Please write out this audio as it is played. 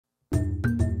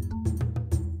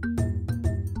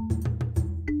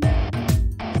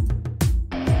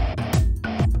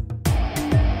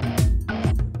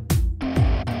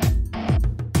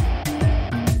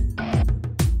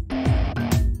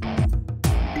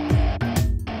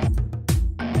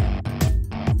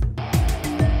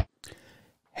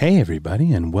Hey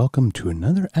everybody, and welcome to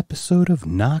another episode of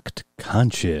Knocked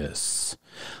Conscious.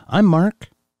 I'm Mark.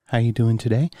 How you doing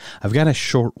today? I've got a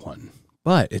short one,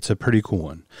 but it's a pretty cool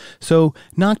one. So,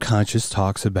 Knocked Conscious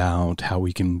talks about how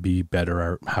we can be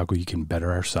better, how we can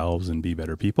better ourselves and be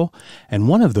better people. And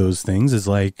one of those things is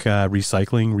like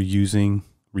recycling, reusing,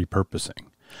 repurposing.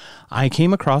 I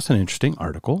came across an interesting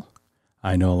article.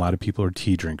 I know a lot of people are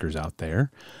tea drinkers out there.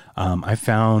 I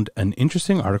found an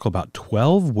interesting article about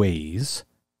 12 ways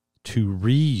to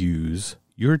reuse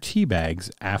your tea bags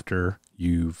after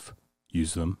you've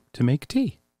used them to make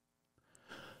tea.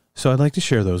 So I'd like to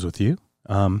share those with you.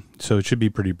 So it should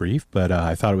be pretty brief, but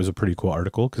I thought it was a pretty cool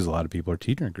article because a lot of people are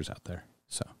tea drinkers out there.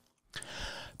 So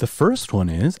the first one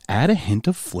is add a hint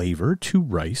of flavor to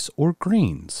rice or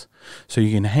grains. So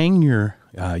you can hang your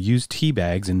used tea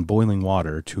bags in boiling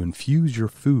water to infuse your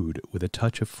food with a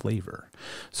touch of flavor.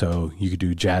 So you could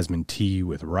do jasmine tea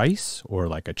with rice or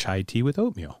like a chai tea with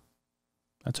oatmeal.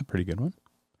 That's a pretty good one.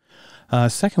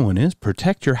 Second one is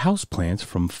protect your houseplants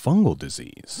from fungal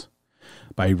disease.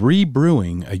 By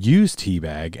rebrewing a used tea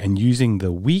bag and using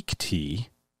the weak tea,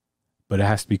 but it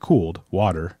has to be cooled,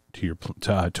 water to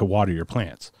water your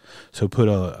plants. So put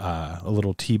a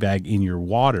little tea bag in your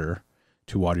water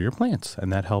to water your plants,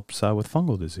 and that helps with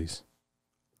fungal disease.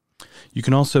 You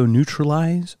can also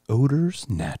neutralize odors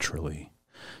naturally.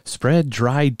 Spread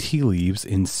dried tea leaves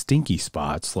in stinky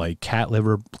spots like cat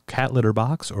litter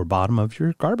box or bottom of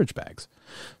your garbage bags.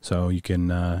 So you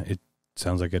can, it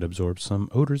sounds like it absorbs some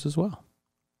odors as well.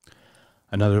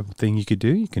 Another thing you could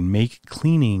do, you can make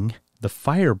cleaning the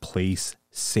fireplace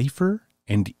safer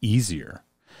and easier.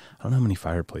 I don't know how many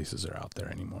fireplaces are out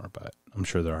there anymore, but I'm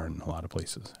sure there are in a lot of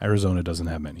places. Arizona doesn't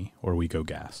have many, or we go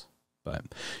gas. But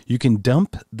you can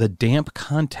dump the damp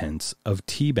contents of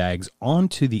tea bags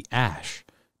onto the ash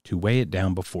to weigh it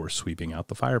down before sweeping out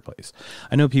the fireplace.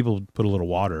 I know people put a little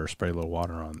water or spray a little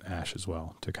water on ash as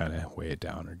well to kind of weigh it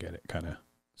down or get it kind of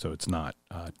so it's not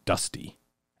dusty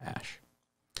ash.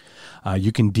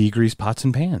 You can degrease pots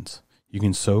and pans. You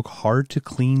can soak hard to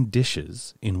clean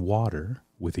dishes in water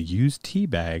with a used tea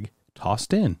bag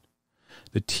tossed in.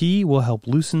 The tea will help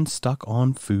loosen stuck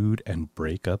on food and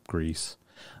break up grease.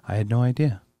 I had no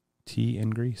idea. Tea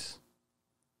and grease.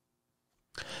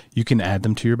 You can add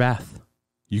them to your bath.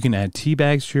 You can add tea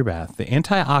bags to your bath. The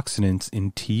antioxidants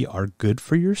in tea are good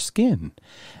for your skin,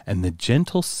 and the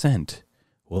gentle scent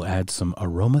will add some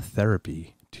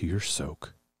aromatherapy to your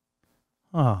soak.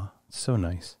 Ah, so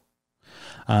nice.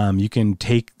 You can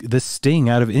take the sting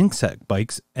out of insect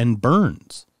bites and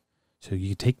burns. So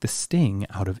you take the sting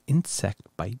out of insect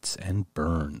bites and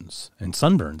burns, and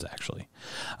sunburns actually.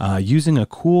 Using a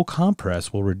cool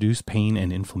compress will reduce pain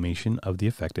and inflammation of the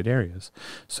affected areas.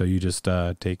 So you just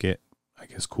take it, I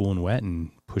guess, cool and wet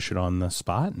and push it on the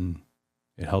spot, and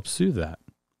it helps soothe that.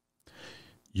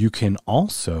 You can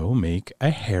also make a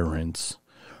hair rinse.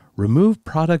 Remove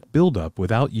product buildup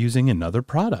without using another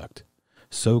product.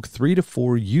 Soak 3 to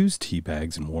 4 used tea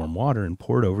bags in warm water and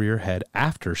pour it over your head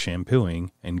after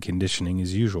shampooing and conditioning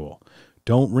as usual.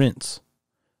 Don't rinse.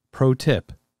 Pro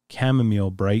tip,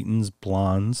 chamomile brightens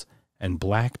blondes and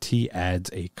black tea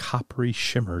adds a coppery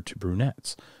shimmer to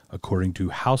brunettes, according to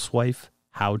Housewife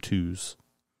How-Tos.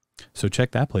 So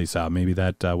check that place out. Maybe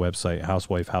that website,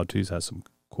 Housewife How-Tos, has some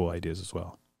cool ideas as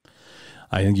well.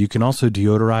 You can also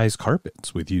deodorize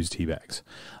carpets with used tea bags.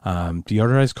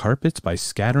 Deodorize carpets by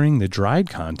scattering the dried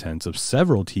contents of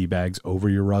several tea bags over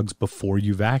your rugs before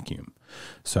you vacuum.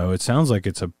 So it sounds like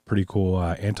it's a pretty cool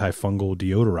antifungal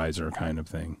deodorizer kind of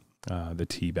thing. The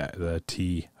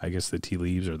tea, I guess the tea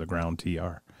leaves or the ground tea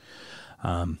are.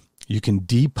 You can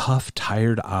depuff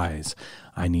tired eyes.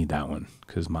 I need that one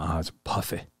because my eyes are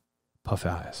puffy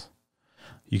eyes.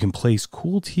 You can place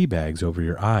cool tea bags over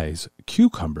your eyes,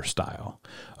 cucumber style.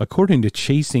 According to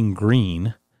Chasing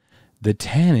Green, the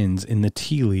tannins in the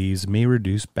tea leaves may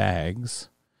reduce bags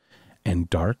and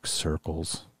dark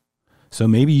circles. So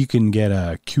maybe you can get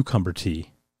a cucumber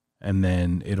tea, and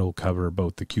then it'll cover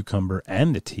both the cucumber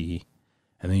and the tea,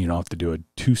 and then you don't have to do a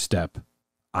 2-step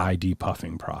eye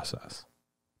depuffing process.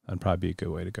 That'd probably be a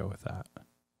good way to go with that.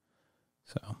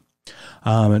 So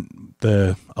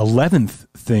the 11th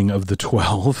thing of the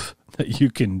 12 that you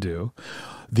can do,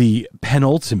 the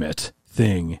penultimate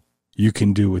thing you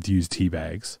can do with used tea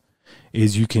bags,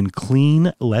 is you can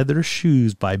clean leather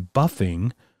shoes by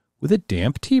buffing with a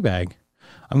damp tea bag.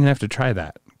 I'm going to have to try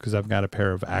that because I've got a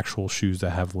pair of actual shoes that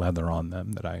have leather on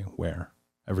them that I wear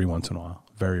every once in a while.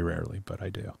 Very rarely, but I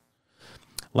do.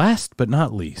 Last but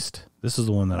not least, this is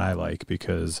the one that I like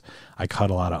because I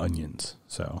cut a lot of onions,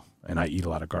 and I eat a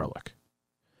lot of garlic.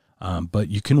 But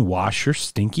you can wash your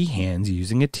stinky hands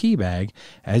using a tea bag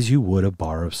as you would a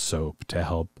bar of soap to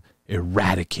help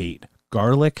eradicate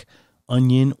garlic,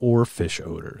 onion, or fish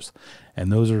odors.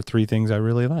 And those are 3 things I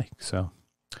really like. So,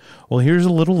 well, here's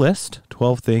a little list,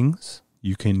 12 things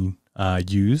you can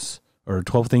use, or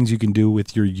 12 things you can do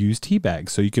with your used tea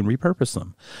bags so you can repurpose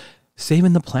them.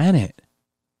 Saving the planet,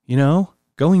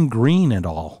 going green and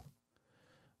all.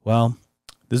 Well,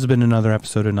 this has been another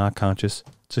episode of Not Conscious.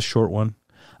 It's a short one.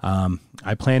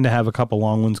 I plan to have a couple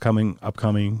long ones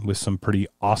upcoming with some pretty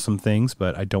awesome things,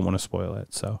 but I don't want to spoil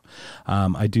it. So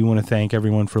I do want to thank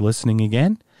everyone for listening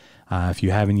again. If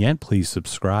you haven't yet, please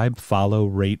subscribe, follow,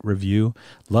 rate, review.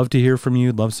 Love to hear from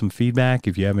you. Love some feedback.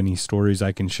 If you have any stories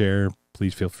I can share,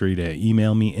 please feel free to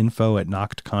email me,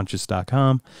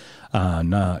 info@knockedconscious.com.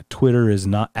 Twitter is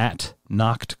not at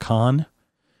knockedcon.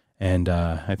 And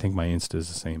I think my Insta is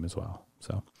the same as well.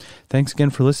 So thanks again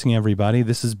for listening, everybody.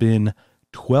 This has been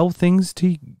 12 things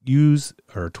to use,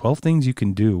 or 12 things you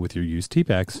can do with your used tea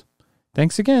bags.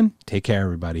 Thanks again. Take care,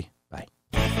 everybody.